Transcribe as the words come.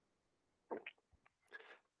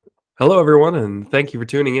Hello, everyone, and thank you for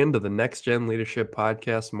tuning in to the Next Gen Leadership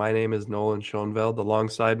Podcast. My name is Nolan Schoenveld.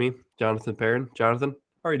 Alongside me, Jonathan Perrin. Jonathan,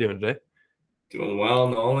 how are you doing today? Doing well,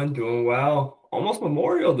 Nolan. Doing well. Almost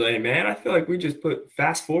Memorial Day, man. I feel like we just put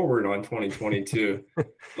fast forward on 2022. A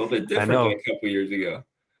little bit I different than know. a couple years ago.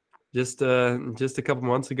 Just a couple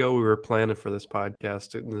months ago, we were planning for this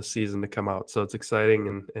podcast in the season to come out, so it's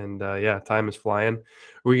exciting and yeah, time is flying.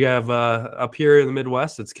 We have up here in the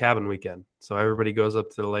Midwest, it's cabin weekend, so everybody goes up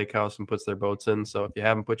to the lake house and puts their boats in. So if you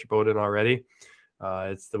haven't put your boat in already,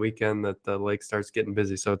 it's the weekend that the lake starts getting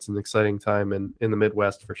busy. So it's an exciting time in the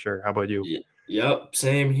Midwest for sure. How about you? Yep,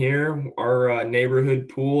 same here. Our neighborhood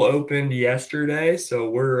pool opened yesterday, so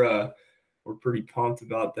we're pretty pumped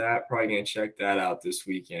about that. Probably gonna check that out this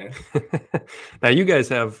weekend. Now you guys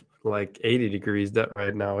have like 80 degrees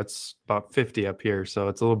right now. It's about 50 up here, so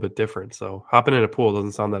it's a little bit different. So hopping in a pool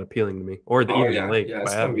doesn't sound that appealing to me, or Oh even the yeah, lake yeah. by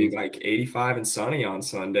It's that gonna be means. like 85 and sunny on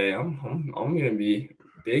Sunday. I'm gonna be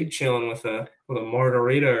big chilling with a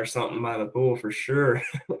margarita or something by the pool for sure.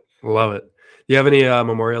 Love it. Do you have any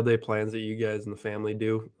Memorial Day plans that you guys and the family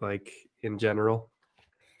do, like in general?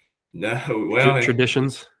 No, well,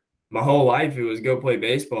 Traditions? my whole life it was go play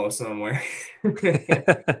baseball somewhere.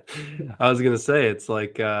 I was gonna say it's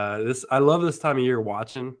like this. I love this time of year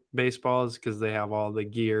watching baseballs because they have all the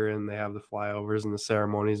gear and they have the flyovers and the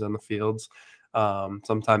ceremonies on the fields.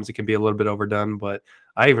 Sometimes it can be a little bit overdone, but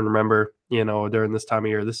I even remember, during this time of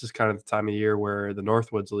year, this is kind of the time of year where the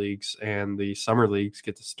Northwoods leagues and the summer leagues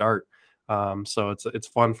get to start. So it's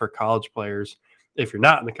fun for college players if you're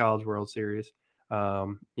not in the College World Series,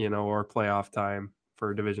 or playoff time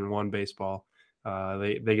for Division I baseball.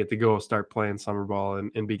 They get to go start playing summer ball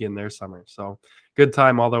and begin their summer. So good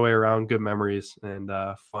time all the way around, good memories and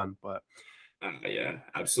fun. But Yeah,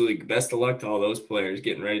 absolutely. Best of luck to all those players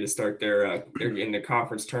getting ready to start their getting the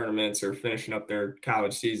conference tournaments or finishing up their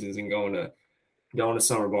college seasons and going to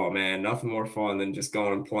summer ball, man. Nothing more fun than just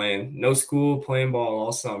going and playing. No school, playing ball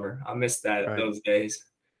all summer. I miss that right. those days.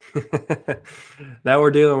 Now we're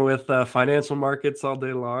dealing with financial markets all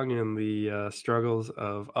day long and the struggles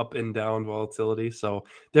of up and down volatility. So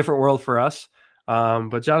different world for us.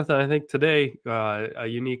 But Jonathan, I think today a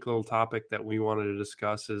unique little topic that we wanted to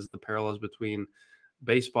discuss is the parallels between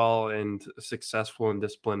baseball and successful and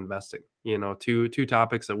disciplined investing. Two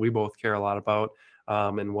topics that we both care a lot about,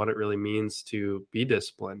 and what it really means to be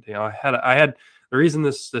disciplined. I had the reason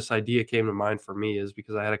this idea came to mind for me is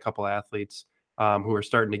because I had a couple athletes who are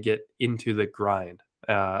starting to get into the grind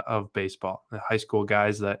of baseball. The high school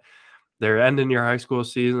guys that they're ending your high school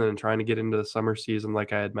season and trying to get into the summer season,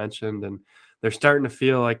 like I had mentioned, and they're starting to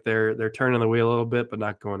feel like they're turning the wheel a little bit, but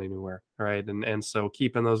not going anywhere, right? And so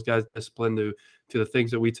keeping those guys disciplined to the things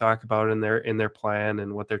that we talk about in their plan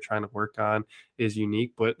and what they're trying to work on is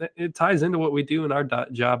unique, but it ties into what we do in our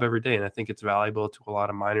job every day, and I think it's valuable to a lot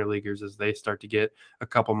of minor leaguers as they start to get a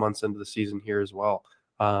couple months into the season here as well.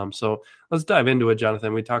 So let's dive into it,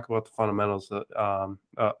 Jonathan. We talk about the fundamentals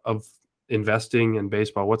of investing in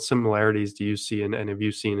baseball. What similarities do you see and have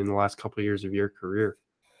you seen in the last couple of years of your career?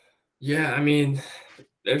 Yeah, I mean,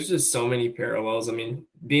 there's just so many parallels. I mean,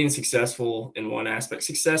 being successful in one aspect,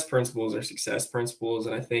 success principles are success principles.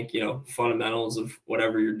 And I think, fundamentals of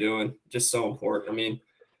whatever you're doing, just so important. I mean,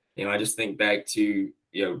 I just think back to,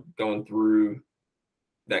 going through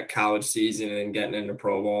that college season and getting into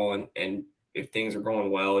pro ball and if things are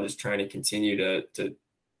going well, just trying to continue to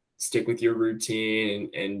stick with your routine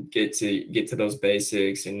and get to those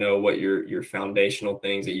basics and know what your foundational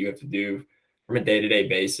things that you have to do from a day-to-day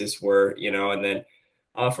basis were, and then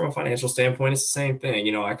from a financial standpoint, it's the same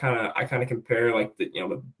thing. I kind of compare like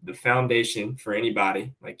the foundation for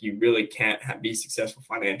anybody. Like you really can't be successful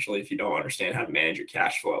financially if you don't understand how to manage your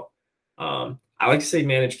cash flow. I like to say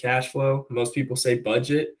manage cash flow. Most people say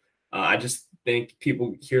budget. I just think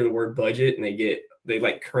people hear the word budget and they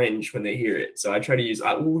like cringe when they hear it. So I try to use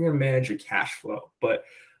we're gonna manage your cash flow, but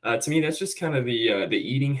to me that's just kind of the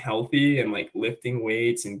eating healthy and like lifting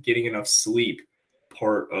weights and getting enough sleep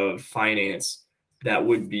part of finance that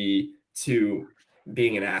would be to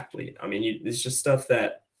being an athlete. I mean, it's just stuff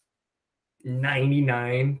that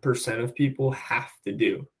 99% of people have to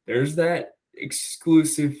do. There's that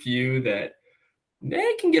exclusive few that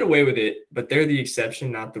they can get away with it, but they're the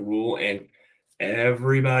exception, not the rule. And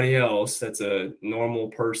everybody else that's a normal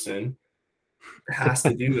person has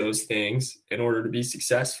to do those things in order to be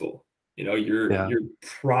successful. You're Yeah. you're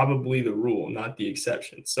probably the rule, not the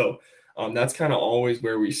exception. So that's kind of always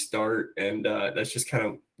where we start, and that's just kind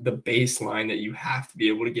of the baseline that you have to be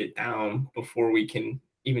able to get down before we can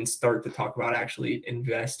even start to talk about actually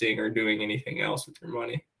investing or doing anything else with your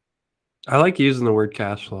money. I like using the word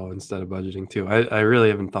cash flow instead of budgeting too. I really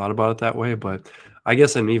haven't thought about it that way, but I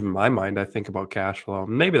guess in even my mind, I think about cash flow.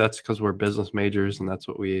 Maybe that's because we're business majors and that's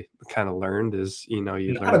what we kind of learned is, you Not a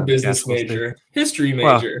learn cash business flow state. major, history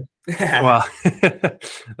Well, major. well,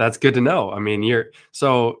 that's good to know. I mean, your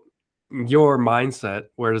mindset,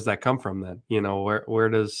 where does that come from then? Where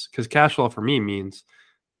does, because cash flow for me means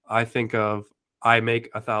I think of I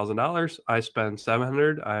make $1,000, I spend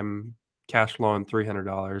 700, I'm cash flowing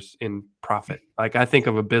 $300 in profit. Like I think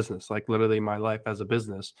of a business, like literally my life as a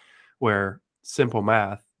business, where simple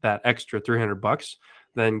math, that extra $300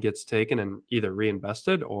 then gets taken and either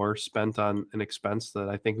reinvested or spent on an expense that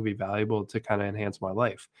I think would be valuable to kind of enhance my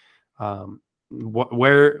life.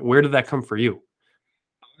 Where did that come for you?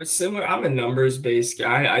 Similar. I'm a numbers based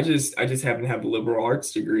guy. I just happen to have a liberal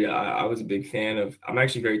arts degree. I was a big fan of. I'm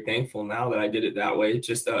actually very thankful now that I did it that way,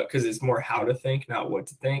 just because it's more how to think, not what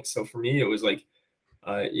to think. So for me, it was like,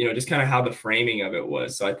 just kind of how the framing of it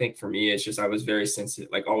was. So I think for me, it's just I was very sensitive,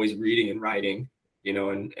 like always reading and writing,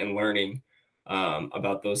 and learning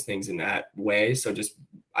about those things in that way. So just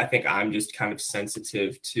I think I'm just kind of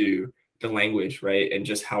sensitive to the language, right, and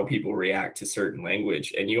just how people react to certain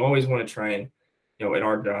language. And you always want to try and in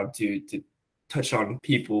our job to touch on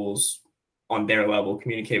people's on their level,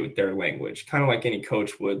 communicate with their language, kind of like any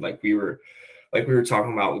coach would. Like we were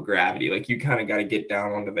talking about with gravity, like you kind of got to get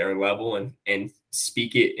down onto their level and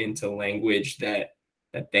speak it into language that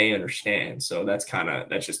they understand. So that's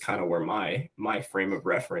just kind of where my frame of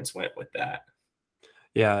reference went with that.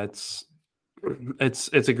 Yeah, it's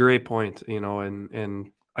a great point,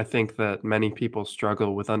 and I think that many people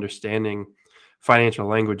struggle with understanding financial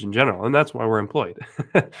language in general, and that's why we're employed.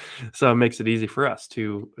 So it makes it easy for us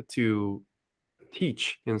to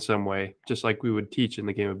teach in some way, just like we would teach in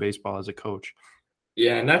the game of baseball as a coach.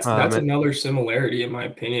 Yeah, and that's Um, another similarity in my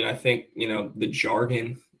opinion. I think, the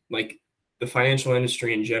jargon, like the financial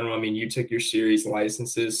industry in general. I mean, you took your series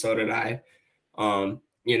licenses, so did I. And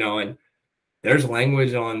there's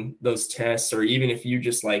language on those tests, or even if you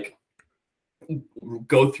just like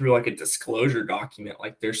go through like a disclosure document,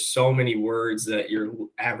 like there's so many words that your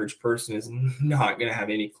average person is not going to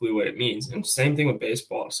have any clue what it means. And same thing with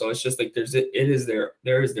baseball. So it's just like there is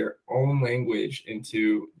their own language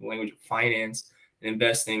into the language of finance and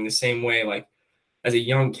investing, the same way like as a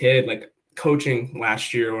young kid, like coaching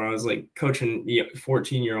last year when I was like coaching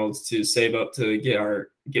 14-year-olds to save up to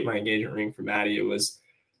get my engagement ring for Maddie. It was,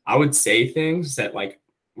 I would say things that like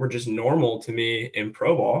were just normal to me in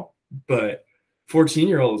pro ball, but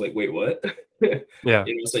 14-year-old was like, wait, what? yeah,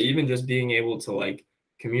 So even just being able to like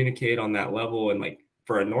communicate on that level, and like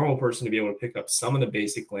for a normal person to be able to pick up some of the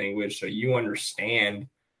basic language so you understand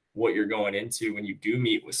what you're going into when you do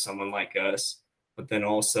meet with someone like us, but then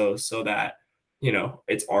also so that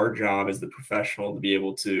it's our job as the professional to be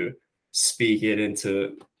able to speak it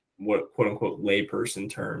into what quote unquote layperson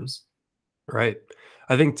terms. right.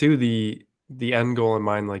 I think too the end goal in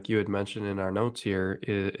mind, like you had mentioned in our notes here,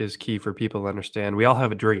 is key for people to understand. We all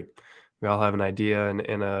have a dream. We all have an idea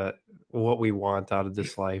and a what we want out of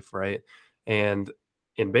this life, right? And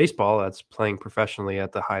in baseball, that's playing professionally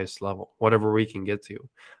at the highest level, whatever we can get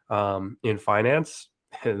to. In finance,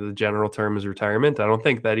 the general term is retirement. I don't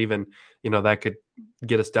think that even, that could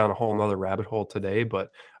get us down a whole nother rabbit hole today,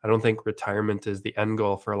 but I don't think retirement is the end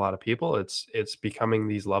goal for a lot of people. It's becoming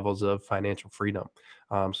these levels of financial freedom.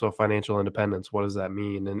 So financial independence, what does that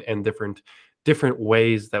mean? And different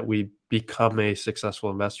ways that we become a successful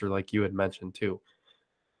investor, like you had mentioned too.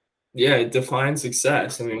 Yeah, define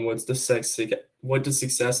success. I mean, what does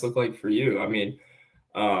success look like for you? I mean,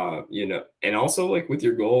 and also like with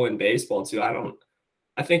your goal in baseball too.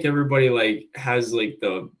 I think everybody like has like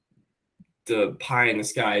the pie in the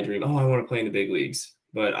sky dream. Oh, I want to play in the big leagues.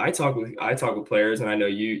 But I talk with players, and I know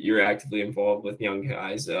you're actively involved with young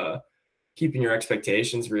guys. Keeping your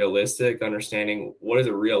expectations realistic, understanding what is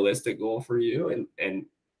a realistic goal for you, and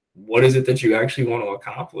what is it that you actually want to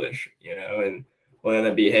accomplish, and whether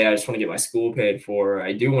that be, hey, I just want to get my school paid for,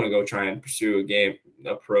 I do want to go try and pursue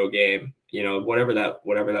a pro game, whatever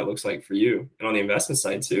that looks like for you. And on the investment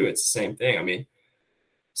side too, it's the same thing. I mean,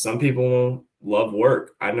 some people love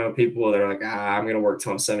work. I know people that are like, I'm going to work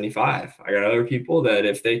till I'm 75. I got other people that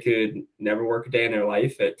if they could never work a day in their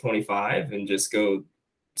life at 25 and just go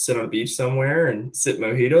sit on a beach somewhere and sip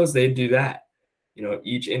mojitos, they'd do that.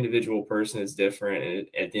 Each individual person is different. And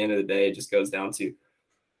at the end of the day, it just goes down to,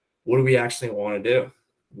 what do we actually want to do?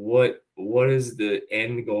 What does the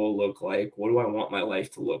end goal look like? What do I want my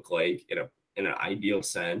life to look like in an ideal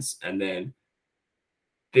sense? And then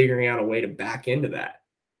figuring out a way to back into that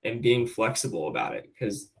and being flexible about it,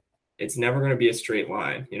 because it's never going to be a straight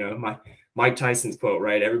line. Mike Tyson's quote,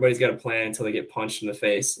 right? Everybody's got a plan until they get punched in the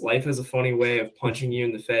face. Life has a funny way of punching you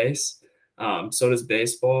in the face. So does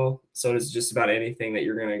baseball. So does just about anything that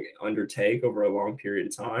you're going to undertake over a long period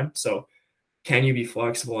of time. So can you be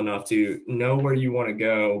flexible enough to know where you want to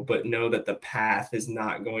go, but know that the path is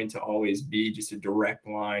not going to always be just a direct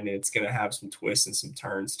line, and it's going to have some twists and some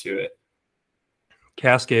turns to it.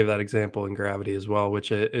 Cass gave that example in Gravity as well,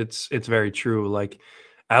 which it's very true. Like,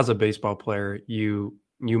 as a baseball player, you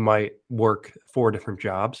might work 4 different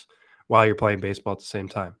jobs while you're playing baseball at the same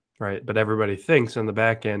time, right? But everybody thinks on the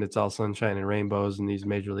back end it's all sunshine and rainbows, and these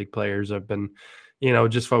major league players have been,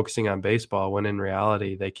 just focusing on baseball, when in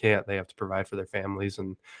reality they can't. They have to provide for their families,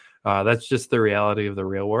 and that's just the reality of the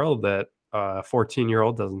real world that a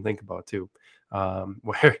 14-year-old doesn't think about too.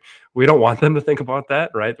 Where we don't want them to think about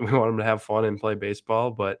that, right? We want them to have fun and play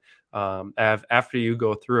baseball, but after you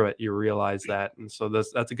go through it, you realize that. And so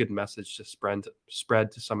that's a good message to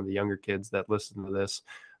spread to some of the younger kids that listen to this,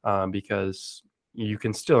 because you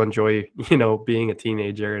can still enjoy, being a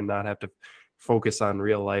teenager and not have to focus on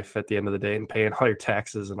real life at the end of the day and paying all your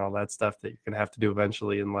taxes and all that stuff that you're going to have to do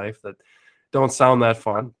eventually in life that don't sound that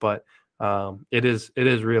fun, but it is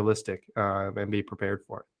realistic, and be prepared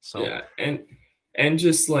for it. So yeah, and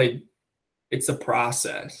just like, it's a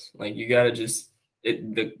process. Like, you got to just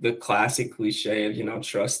the classic cliche of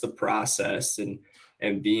trust the process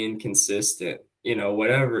and being consistent.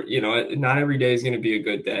 Whatever, not every day is going to be a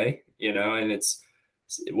good day. And it's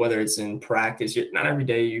whether it's in practice, not every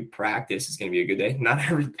day you practice is going to be a good day. Not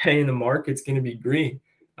every day in the market's going to be green.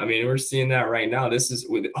 I mean, we're seeing that right now. This is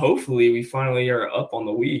hopefully we finally are up on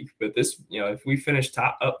the week, but this, if we finish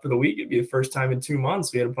top up for the week, it'd be the first time in 2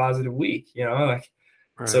 months we had a positive week, right.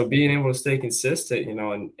 So being able to stay consistent,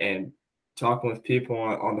 and talking with people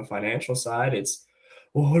on the financial side, it's,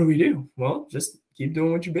 well, what do we do? Well, just keep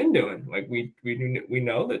doing what you've been doing. Like, we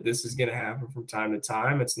know that this is going to happen from time to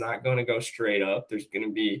time. It's not going to go straight up. There's going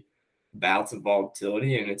to be bouts of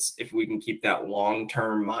volatility, and it's, if we can keep that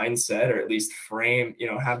long-term mindset, or at least frame,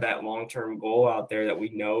 have that long-term goal out there that we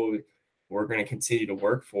know we're going to continue to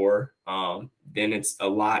work for, then it's a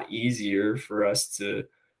lot easier for us to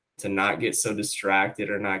not get so distracted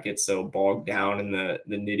or not get so bogged down in the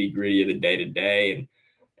nitty-gritty of the day-to-day,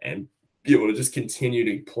 and be able to just continue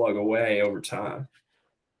to plug away over time.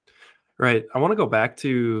 Right. I want to go back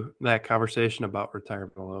to that conversation about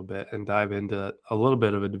retirement a little bit and dive into a little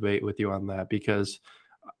bit of a debate with you on that, because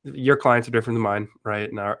your clients are different than mine,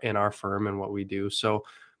 right? In our firm and what we do. So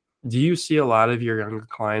do you see a lot of your younger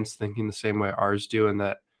clients thinking the same way ours do, and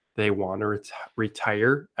that they want to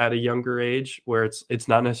retire at a younger age, where it's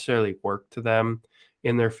not necessarily work to them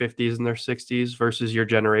in their 50s and their 60s, versus your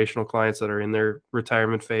generational clients that are in their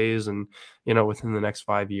retirement phase and, within the next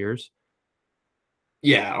 5 years?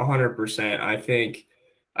 Yeah, 100%.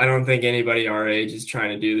 I don't think anybody our age is trying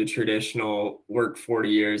to do the traditional work 40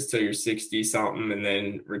 years till you're 60 something and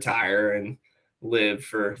then retire and live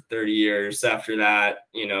for 30 years after that,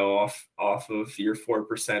 off of your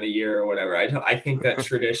 4% a year or whatever. I think that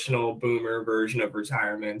traditional boomer version of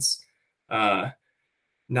retirement's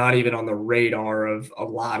not even on the radar of a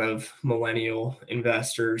lot of millennial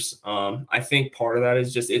investors. I think part of that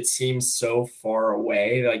is just, it seems so far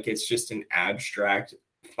away. Like, it's just an abstract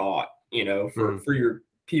thought, for your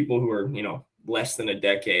people who are, less than a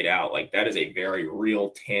decade out. Like, that is a very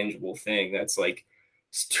real, tangible thing that's like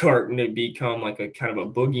starting to become like a kind of a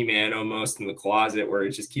boogeyman almost in the closet, where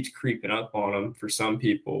it just keeps creeping up on them for some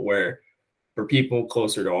people, where for people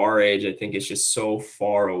closer to our age, I think it's just so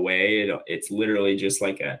far away. It's literally just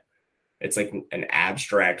like it's like an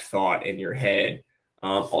abstract thought in your head.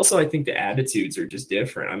 Also, I think the attitudes are just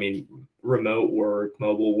different. I mean, remote work,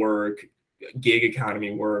 mobile work, gig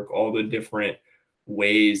economy work, all the different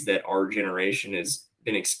ways that our generation has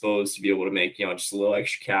been exposed to be able to make, just a little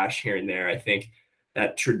extra cash here and there. I think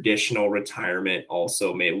that traditional retirement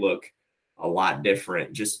also may look a lot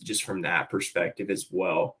different just from that perspective as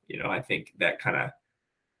well. I think that kind of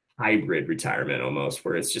hybrid retirement almost,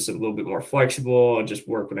 where it's just a little bit more flexible, and just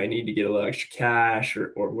work when I need to get a little extra cash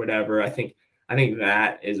or whatever. I think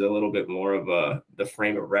that is a little bit more of the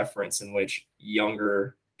frame of reference in which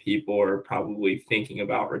younger people are probably thinking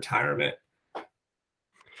about retirement.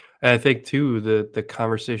 And I think too, the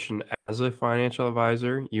conversation as a financial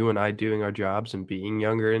advisor, you and I doing our jobs and being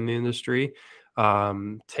younger in the industry,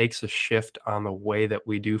 takes a shift on the way that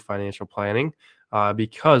we do financial planning,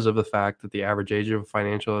 because of the fact that the average age of a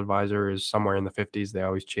financial advisor is somewhere in the 50s. They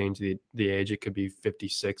always change the age. It could be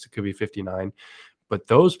 56, it could be 59, but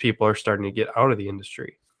those people are starting to get out of the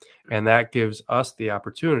industry, and that gives us the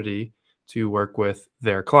opportunity to work with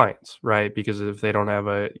their clients, right? Because if they don't have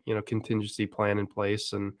a contingency plan in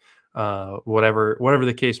place, and whatever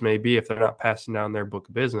the case may be. If they're not passing down their book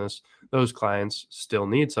of business, those clients still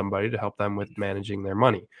need somebody to help them with managing their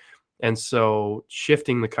money. And so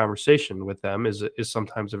shifting the conversation with them is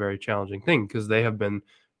sometimes a very challenging thing, because they have been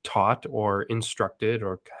taught or instructed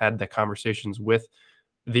or had the conversations with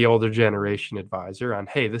the older generation advisor on,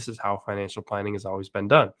 hey, this is how financial planning has always been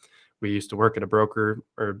done. We used to work at a broker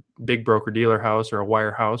or big broker dealer house or a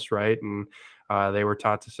wire house, right? And they were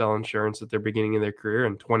taught to sell insurance at their beginning of their career.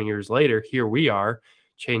 And 20 years later, here we are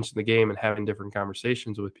changing the game and having different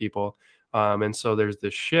conversations with people. And so there's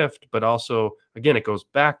this shift, but also, again, it goes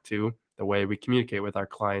back to the way we communicate with our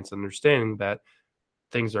clients, understanding that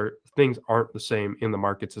things aren't the same in the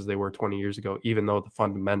markets as they were 20 years ago, even though the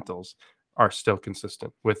fundamentals are still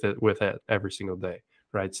consistent with it every single day,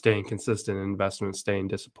 right? Staying consistent in investments, staying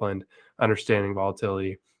disciplined, understanding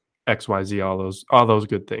volatility, XYZ, all those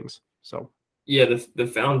good things. So yeah, the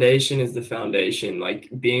foundation is the foundation. Like,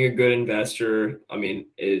 being a good investor, I mean,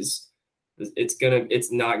 it's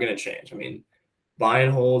not gonna change. I mean, buy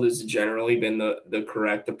and hold has generally been the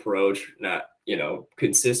correct approach. Not,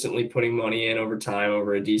 consistently putting money in over time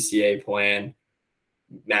over a DCA plan,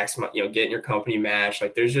 maximize, getting your company matched.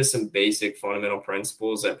 Like, there's just some basic fundamental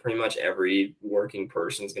principles that pretty much every working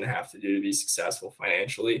person is going to have to do to be successful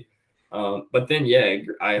financially. But then, yeah,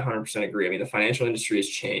 I 100% agree. I mean, the financial industry has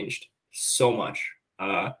changed so much.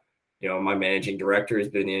 My managing director has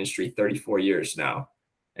been in the industry 34 years now.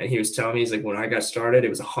 And he was telling me, he's like, when I got started, it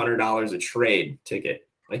was $100 a trade ticket.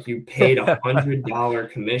 Like, you paid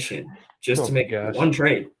 $100 commission just to make one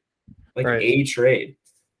trade, like right. A trade.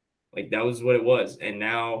 Like, that was what it was. And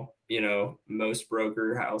now, most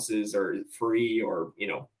broker houses are free, or,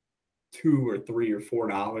 $2 or $3 or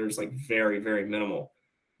 $4, like very, very minimal,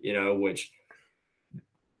 which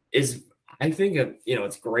is, I think,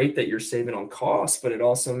 it's great that you're saving on costs, but it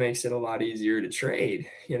also makes it a lot easier to trade.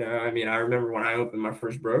 I mean, I remember when I opened my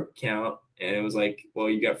first broker account and it was like, well,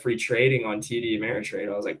 you got free trading on TD Ameritrade.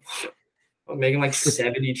 I was like, I was making like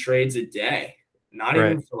 70 trades a day. Not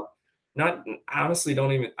right. even for, not honestly,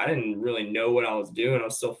 I didn't really know what I was doing. I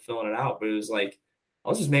was still filling it out, but it was like, I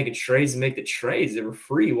was just making trades to make the trades. They were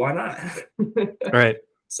free. Why not? Right.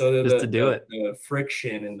 So the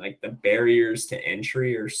friction and like the barriers to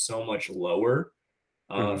entry are so much lower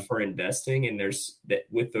for investing. And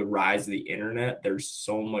with the rise of the internet, there's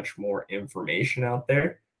so much more information out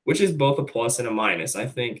there, which is both a plus and a minus. I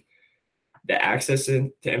think the access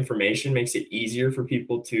to information makes it easier for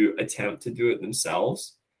people to attempt to do it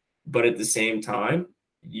themselves. But at the same time,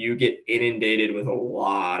 you get inundated with a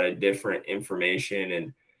lot of different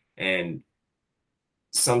information, and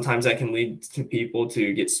sometimes that can lead to people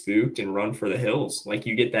to get spooked and run for the hills. Like,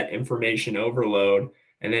 you get that information overload,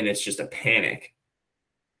 and then it's just a panic.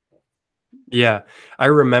 Yeah. I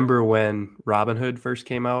remember when Robinhood first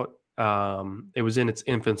came out, it was in its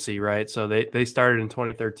infancy, right? So they started in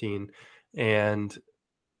 2013, and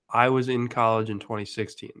I was in college in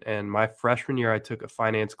 2016, and my freshman year, I took a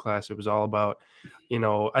finance class. It was all about,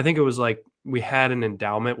 I think it was like, we had an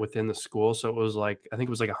endowment within the school. So it was like, I think it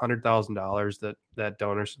was like $100,000 that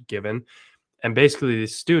donors had given. And basically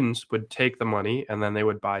these students would take the money and then they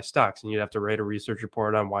would buy stocks, and you'd have to write a research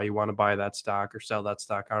report on why you want to buy that stock or sell that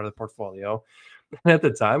stock out of the portfolio. And at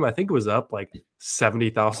the time, I think it was up like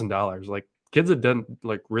 $70,000. Like, kids had done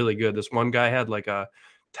like really good. This one guy had like a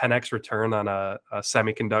 10x return on a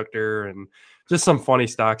semiconductor, and just some funny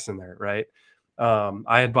stocks in there, right?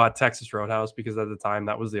 I had bought Texas Roadhouse because at the time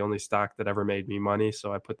that was the only stock that ever made me money,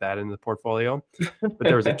 so I put that in the portfolio. But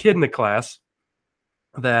there was a kid in the class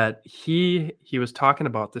that he was talking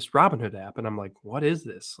about this Robinhood app, and I'm like, what is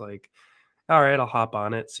this? Like, all right, I'll hop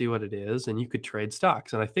on it, see what it is, and you could trade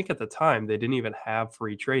stocks. And I think at the time they didn't even have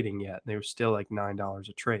free trading yet. They were still like $9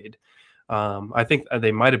 a trade. I think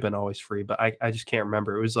they might have been always free, but I just can't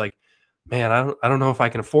remember. It was like, man, I don't know if I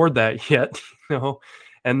can afford that yet,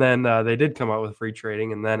 And then they did come out with free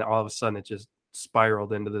trading, and then all of a sudden it just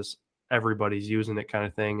spiraled into this everybody's using it kind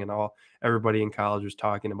of thing, and everybody in college was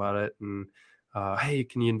talking about it. And hey,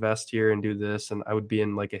 can you invest here and do this? And I would be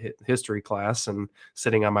in like a history class and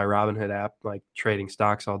sitting on my Robinhood app, like trading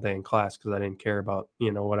stocks all day in class, because I didn't care about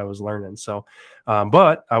what I was learning. So,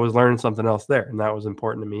 but I was learning something else there, and that was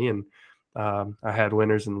important to me. And I had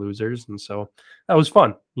winners and losers, and so that was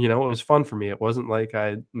fun. It was fun for me. It wasn't like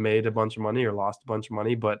I made a bunch of money or lost a bunch of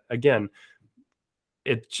money, but again,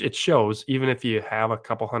 it shows, even if you have a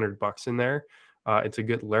couple $100 in there, it's a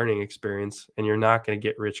good learning experience, and you're not going to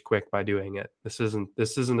get rich quick by doing it. This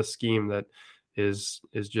isn't a scheme that is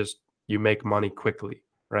just you make money quickly,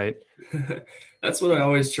 right? That's what I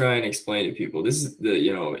always try and explain to people. This is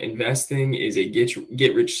investing is a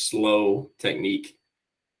get rich slow technique.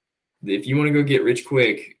 if you want to go get rich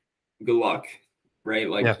quick, good luck, right?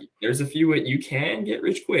 Like Yeah. there's a few you can get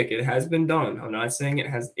rich quick. It has been done. I'm not saying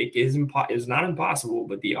it's not impossible,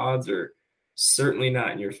 but the odds are certainly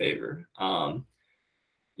not in your favor. And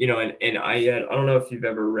I don't know if you've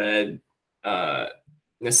ever read uh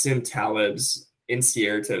Nassim Taleb's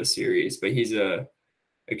Encierto series, but he's a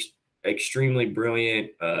extremely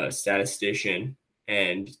brilliant statistician.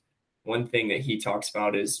 And one thing that he talks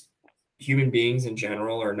about is human beings in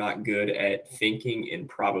general are not good at thinking in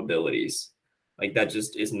probabilities. Like that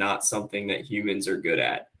just is not something that humans are good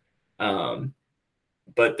at.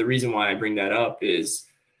 But the reason why I bring that up is,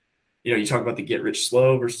 you talk about the get rich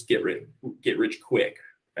slow versus get rich quick,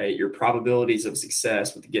 right? Your probabilities of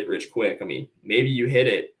success with the get rich quick, I mean, maybe you hit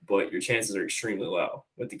it, but your chances are extremely low.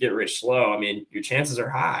 With the get rich slow, I mean, your chances are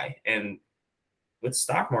high. And with the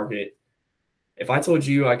stock market, if I told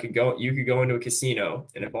you you could go into a casino,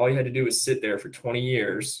 and if all you had to do was sit there for 20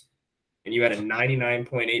 years and you had a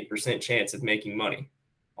 99.8% chance of making money,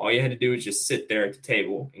 all you had to do was just sit there at the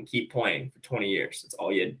table and keep playing for 20 years. That's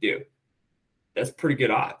all you had to do. That's pretty good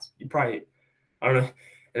odds. You probably, I don't know.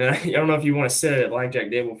 And I don't know if you want to sit at a blackjack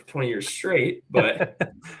table for 20 years straight, but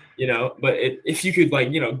if you could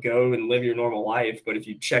go and live your normal life, but if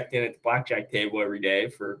you checked in at the blackjack table every day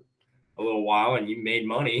for a little while and you made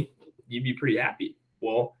money, you'd be pretty happy.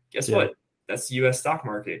 Well, guess what? That's the U.S. stock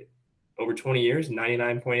market. Over 20 years,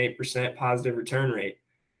 99.8% positive return rate.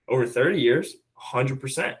 Over 30 years,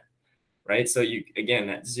 100%. Right. So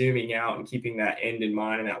that zooming out and keeping that end in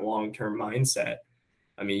mind and that long-term mindset.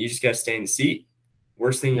 I mean, you just got to stay in the seat.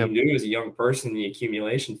 Worst thing you can do as a young person in the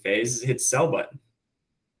accumulation phase is hit the sell button.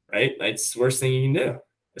 Right. That's the worst thing you can do,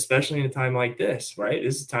 especially in a time like this. Right.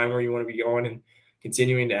 This is a time where you want to be going and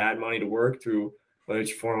continuing to add money to work through whether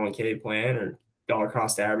it's your 401k plan or dollar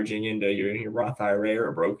cost averaging into your Roth IRA or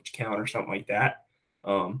a brokerage account or something like that.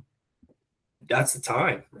 That's the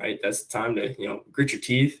time, right? That's the time to, grit your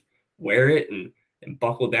teeth, wear it and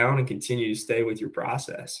buckle down and continue to stay with your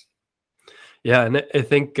process. Yeah. And I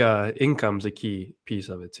think income's a key piece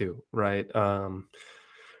of it too, right?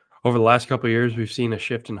 Over the last couple of years, we've seen a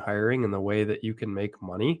shift in hiring and the way that you can make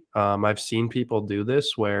money. I've seen people do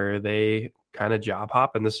this where they kind of job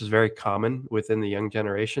hop, and this is very common within the young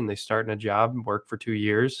generation. They start in a job, work for 2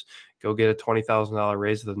 years, go get a $20,000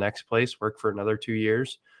 raise at the next place, work for another 2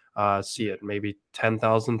 years, see it maybe $10,000,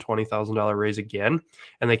 $20,000 raise again,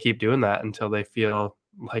 and they keep doing that until they feel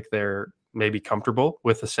like they're maybe comfortable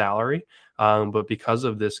with the salary. But because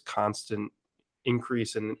of this constant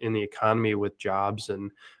increase in the economy with jobs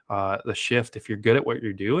and the shift, if you're good at what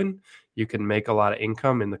you're doing, you can make a lot of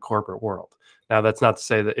income in the corporate world. Now, that's not to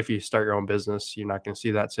say that if you start your own business, you're not going to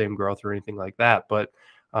see that same growth or anything like that. But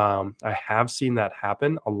I have seen that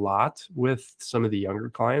happen a lot with some of the younger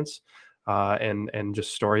clients and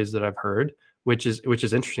just stories that I've heard, which is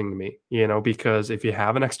interesting to me, because if you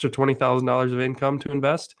have an extra $20,000 of income to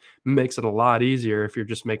invest, it makes it a lot easier if you're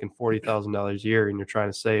just making $40,000 a year and you're trying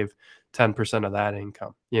to save 10% of that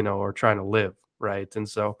income, or trying to live. Right. And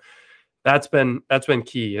so that's been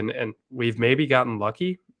key. And we've maybe gotten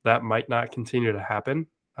lucky. That might not continue to happen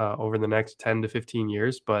over the next 10 to 15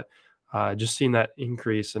 years, but just seeing that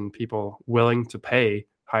increase in people willing to pay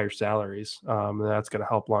higher salaries. And that's going to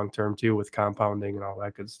help long-term too with compounding and all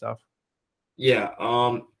that good stuff. Yeah.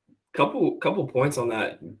 Couple points on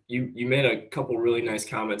that. You made a couple really nice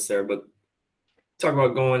comments there, but talk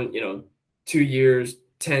about going, 2 years,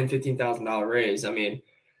 $10,000-$15,000 raise. I mean,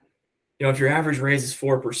 if your average raise is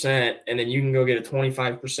 4% and then you can go get a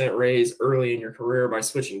 25% raise early in your career by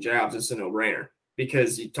switching jobs, it's a no-brainer,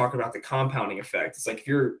 because you talk about the compounding effect. It's like if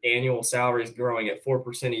your annual salary is growing at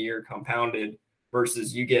 4% a year compounded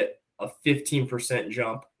versus you get a 15%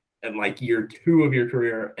 jump at like year 2 of your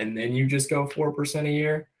career and then you just go 4% a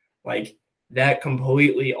year, like that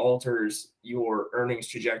completely alters your earnings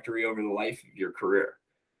trajectory over the life of your career.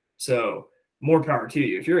 So more power to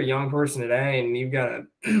you. If you're a young person today and you've got a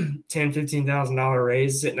 $10,000-$15,000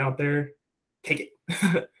 raise sitting out there, take it.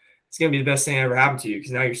 It's going to be the best thing that ever happened to you,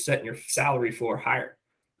 because now you're setting your salary floor higher.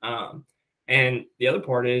 And the other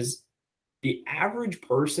part is the average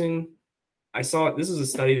person. I saw this is a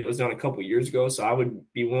study that was done a couple of years ago, so I would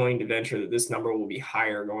be willing to venture that this number will be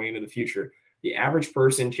higher going into the future. The average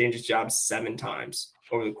person changes jobs 7 times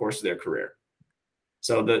over the course of their career.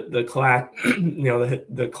 So the classic,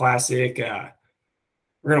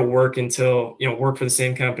 we're going to work until, work for the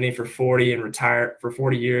same company for 40 and retire for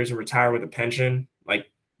 40 years and retire with a pension. Like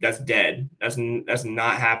that's dead. That's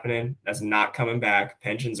not happening. That's not coming back.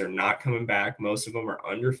 Pensions are not coming back. Most of them are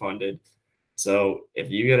underfunded. So if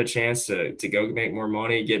you get a chance to go make more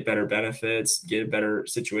money, get better benefits, get a better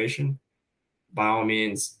situation, by all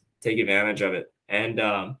means, take advantage of it. And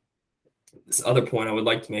this other point I would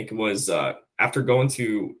like to make was after going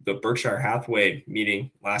to the Berkshire Hathaway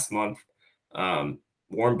meeting last month,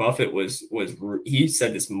 Warren Buffett he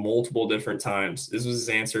said this multiple different times. This was his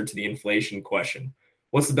answer to the inflation question.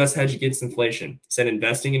 What's the best hedge against inflation? He said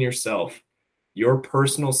investing in yourself. Your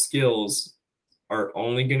personal skills are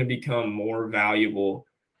only going to become more valuable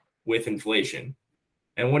with inflation.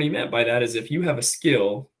 And what he meant by that is if you have a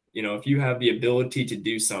skill, if you have the ability to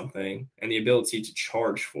do something and the ability to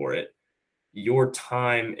charge for it, your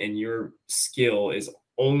time and your skill is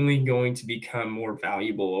only going to become more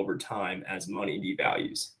valuable over time as money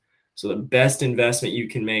devalues. So the best investment you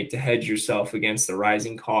can make to hedge yourself against the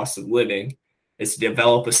rising cost of living is to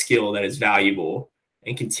develop a skill that is valuable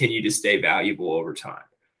and continue to stay valuable over time.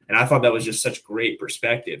 And I thought that was just such great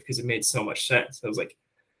perspective because it made so much sense. I was like,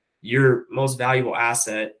 your most valuable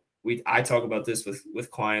asset, I talk about this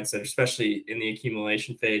with clients that are especially in the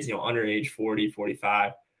accumulation phase, under age 40,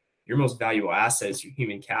 45, your most valuable asset is your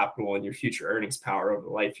human capital and your future earnings power over the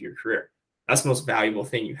life of your career. That's the most valuable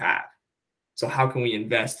thing you have. So how can we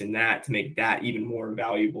invest in that to make that even more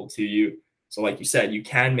valuable to you? So like you said, you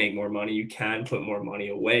can make more money, you can put more money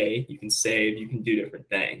away, you can save, you can do different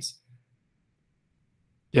things.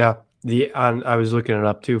 Yeah. I was looking it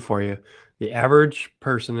up too for you. The average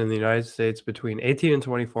person in the United States between 18 and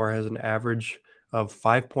 24 has an average of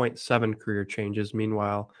 5.7 career changes.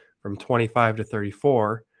 Meanwhile, from 25 to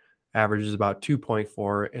 34, average is about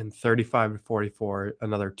 2.4, and 35 to 44,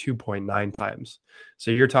 another 2.9 times.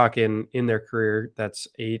 So you're talking in their career, that's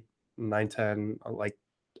 8, 9, 10, like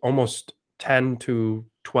almost 10 to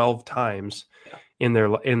 12 times in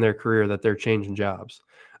their career that they're changing jobs.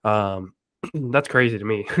 That's crazy to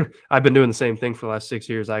me. I've been doing the same thing for the last 6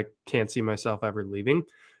 years. I can't see myself ever leaving.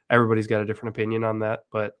 Everybody's got a different opinion on that,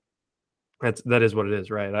 but that is what it is,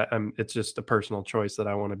 right? It's just a personal choice that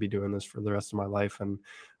I want to be doing this for the rest of my life. And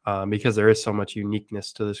because there is so much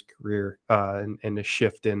uniqueness to this career and a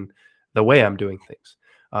shift in the way I'm doing things.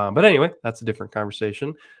 But anyway, that's a different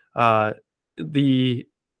conversation. Love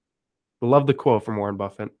the quote from Warren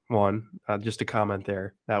Buffett. Just a comment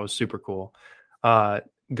there. That was super cool.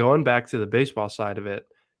 Going back to the baseball side of it,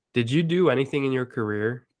 did you do anything in your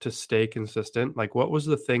career to stay consistent? Like, what was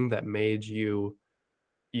the thing that made you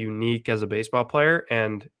unique as a baseball player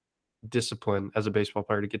and disciplined as a baseball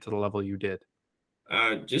player to get to the level you did?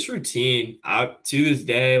 Just routine. To this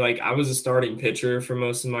day, like I was a starting pitcher for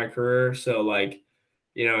most of my career. So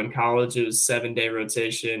in college it was 7-day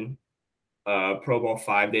rotation, pro ball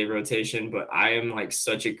 5-day rotation. But I am like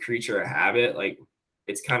such a creature of habit. Like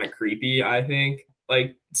it's kind of creepy, I think.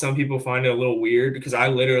 Like some people find it a little weird because I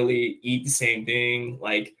literally eat the same thing,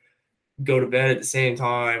 like go to bed at the same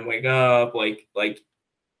time, wake up, like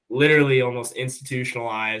literally almost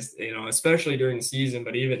institutionalized, especially during the season.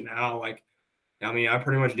 But even now, I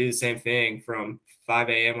pretty much do the same thing from 5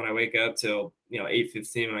 a.m. when I wake up till,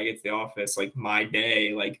 8:15 when I get to the office. Like my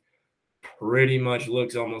day, pretty much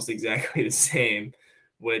looks almost exactly the same,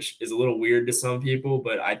 which is a little weird to some people.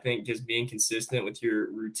 But I think just being consistent with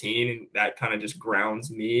your routine, and that kind of just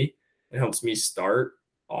grounds me and helps me start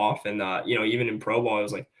off. And, even in pro ball,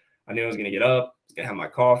 I knew I was going to get up, I was going to have my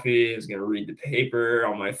coffee, I was going to read the paper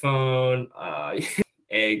on my phone,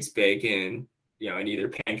 eggs, bacon, and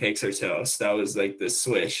either pancakes or toast. That was like the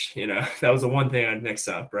swish, that was the one thing I'd mix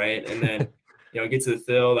up. Right. And then, get to the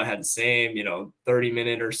field, I had the same,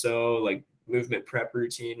 30-minute or so, movement prep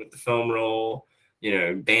routine with the foam roll,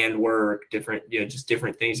 band work, different, just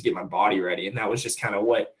different things to get my body ready. And that was just kind of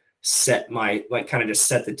what set just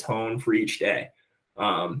set the tone for each day.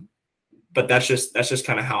 But that's just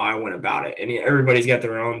kind of how I went about it. And everybody's got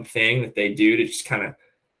their own thing that they do to just kind of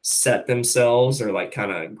set themselves or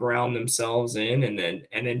kind of ground themselves in and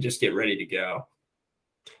then just get ready to go.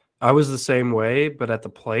 I was the same way, but at the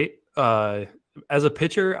plate, as a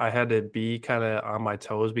pitcher, I had to be kind of on my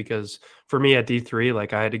toes because for me at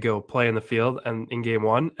D3, I had to go play in the field and in game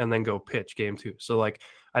 1 and then go pitch game 2. So I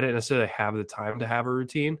didn't necessarily have the time to have a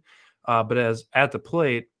routine. But as at the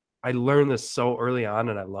plate, I learned this so early on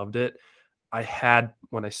and I loved it.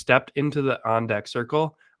 When I stepped into the on deck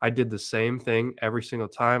circle, I did the same thing every single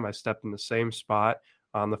time. I stepped in the same spot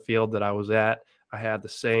on the field that I was at. I had the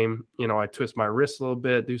same, I twist my wrist a little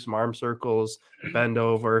bit, do some arm circles, bend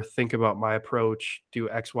over, think about my approach, do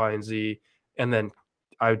X, Y, and Z. And then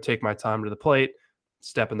I would take my time to the plate,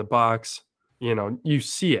 step in the box. You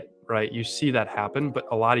see it, right? You see that happen, but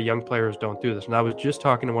a lot of young players don't do this. And I was just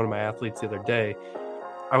talking to one of my athletes the other day.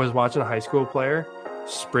 I was watching a high school player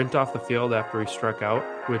sprint off the field after he struck out,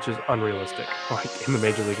 which is unrealistic, in the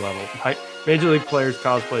major league level. Major league players,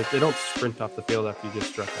 college players, they don't sprint off the field after you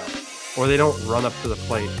just struck out. or they don't run up to the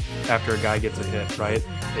plate after a guy gets a hit, right?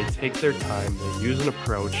 They take their time, they use an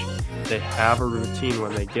approach, they have a routine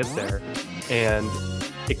when they get there, and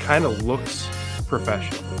it kind of looks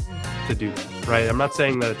professional to do that, right? I'm not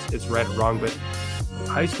saying that it's right or wrong, but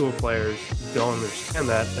high school players don't understand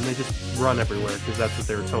that, and they just run everywhere because that's what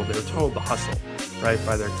they were told. They were told to hustle, right,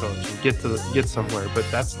 by their coach and get somewhere. But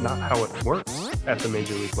that's not how it works at the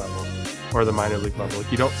major league level or the minor league level.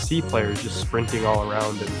 Like, you don't see players just sprinting all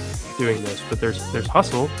around and doing this. But there's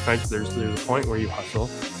hustle, right? There's a point where you hustle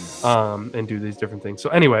and do these different things. So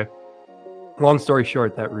anyway, long story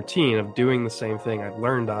short, that routine of doing the same thing I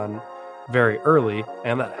learned on very early,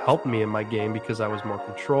 and that helped me in my game because I was more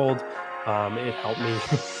controlled. It helped me.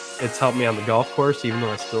 It's helped me on the golf course, even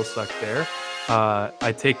though I still suck there.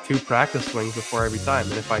 I take 2 practice swings before every time,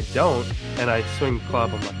 and if I don't, and I swing the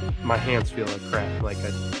club, I'm like, my hands feel like crap, like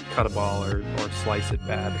I cut a ball or slice it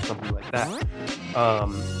bad or something like that.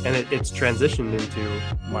 And it's transitioned into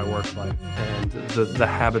my work life and the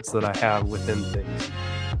habits that I have within things.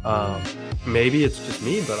 Maybe it's just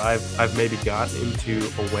me, but I've maybe gotten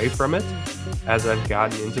away from it as I've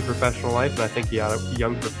gotten into professional life, and I think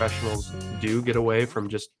young professionals do get away from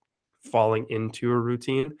just falling into a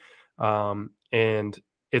routine. And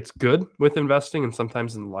it's good with investing, and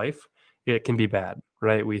sometimes in life it can be bad,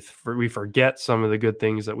 right? We forget some of the good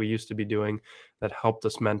things that we used to be doing that helped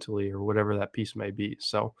us mentally or whatever that piece may be.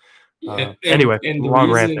 So anyway, and long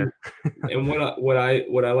rant there. And what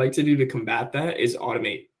I like to do to combat that is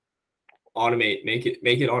automate, make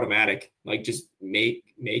it automatic. Like, just make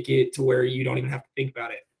it to where you don't even have to think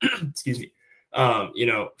about it. Excuse me.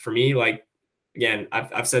 For me, like, again,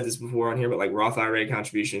 I've said this before on here, but like Roth IRA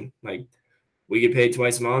contribution, like, we get paid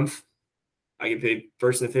twice a month. I get paid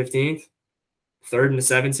 1st and the 15th, 3rd and the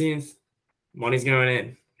 17th. Money's going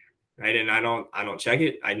in, right? And I don't check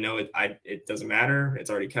it. I know it. It doesn't matter. It's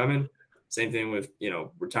already coming. Same thing with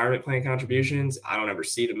retirement plan contributions. I don't ever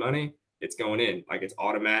see the money. It's going in. Like, it's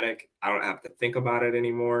automatic. I don't have to think about it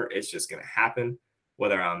anymore. It's just going to happen,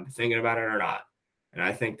 whether I'm thinking about it or not. And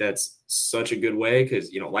I think that's such a good way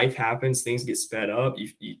because, life happens, things get sped up,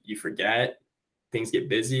 you forget, things get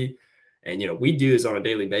busy. And, we do this on a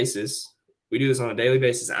daily basis.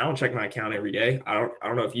 I don't check my account every day. I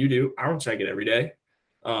don't know if you do. I don't check it every day.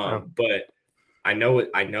 But I know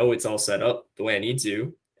it's all set up the way I need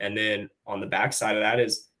to. And then on the backside of that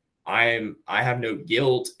is I have no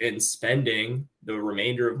guilt in spending the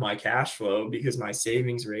remainder of my cash flow because my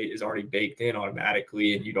savings rate is already baked in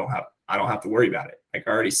automatically, and I don't have to worry about it. Like,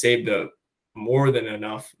 I already saved more than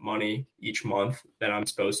enough money each month that I'm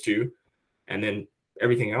supposed to. And then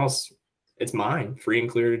everything else, it's mine, free and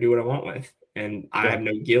clear to do what I want with. And I have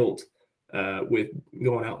no guilt with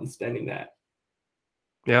going out and spending that.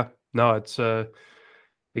 Yeah, no, it's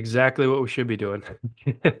exactly what we should be doing.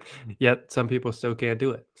 Yet some people still can't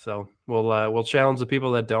do it. So we'll challenge the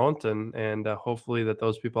people that don't, and hopefully that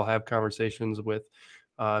those people have conversations with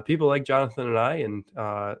people like Jonathan and I, and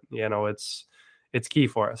it's key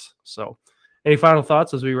for us. So, any final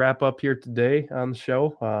thoughts as we wrap up here today on the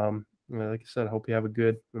show? Like I said, I hope you have a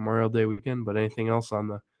good Memorial Day weekend. But anything else on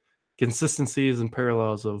the consistencies and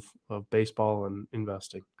parallels of baseball and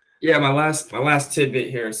investing? Yeah, my last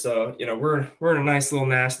tidbit here. So, we're in a nice little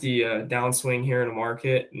nasty downswing here in the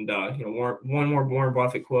market, and one more Warren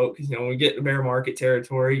Buffett quote, because when we get to bear market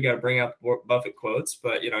territory, you got to bring out Buffett quotes.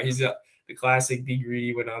 But he's got the classic: "Be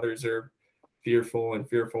greedy when others are fearful, and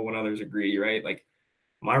fearful when others are greedy." Right? Like,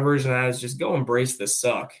 my version of that is just go embrace the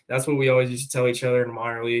suck. That's what we always used to tell each other in the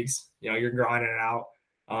minor leagues. You're grinding it out.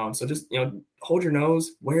 So just, hold your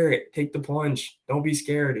nose, wear it, take the plunge. Don't be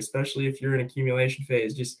scared, especially if you're in accumulation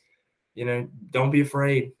phase. Just, don't be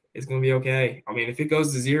afraid. It's going to be okay. I mean, if it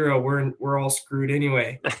goes to 0, we're all screwed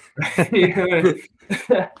anyway.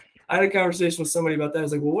 I had a conversation with somebody about that. I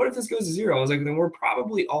was like, well, what if this goes to 0? I was like, then we're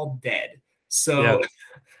probably all dead. So, at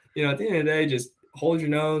the end of the day, just hold your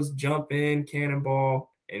nose, jump in,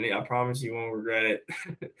 cannonball, and I promise you won't regret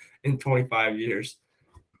it in 25 years.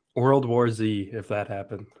 World War Z, if that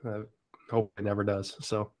happened. I hope it never does.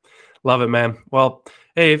 So, love it, man. Well,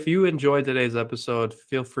 hey, if you enjoyed today's episode,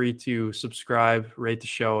 feel free to subscribe, rate the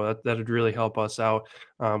show. That would really help us out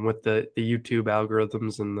with the YouTube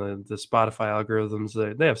algorithms and the Spotify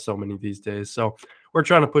algorithms. They have so many these days. So we're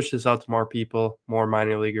trying to push this out to more people, more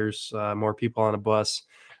minor leaguers, more people on a bus.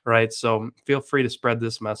 Right. So feel free to spread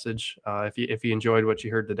this message if you enjoyed what you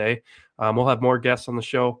heard today. We'll have more guests on the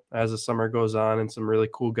show as the summer goes on, and some really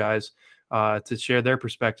cool guys to share their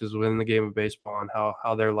perspectives within the game of baseball and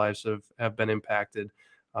how their lives have been impacted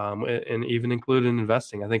and even included in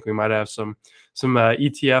investing. I think we might have some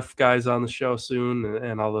ETF guys on the show soon,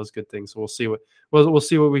 and all those good things. So we'll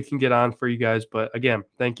see what we can get on for you guys. But again,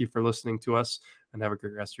 thank you for listening to us, and have a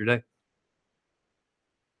great rest of your day.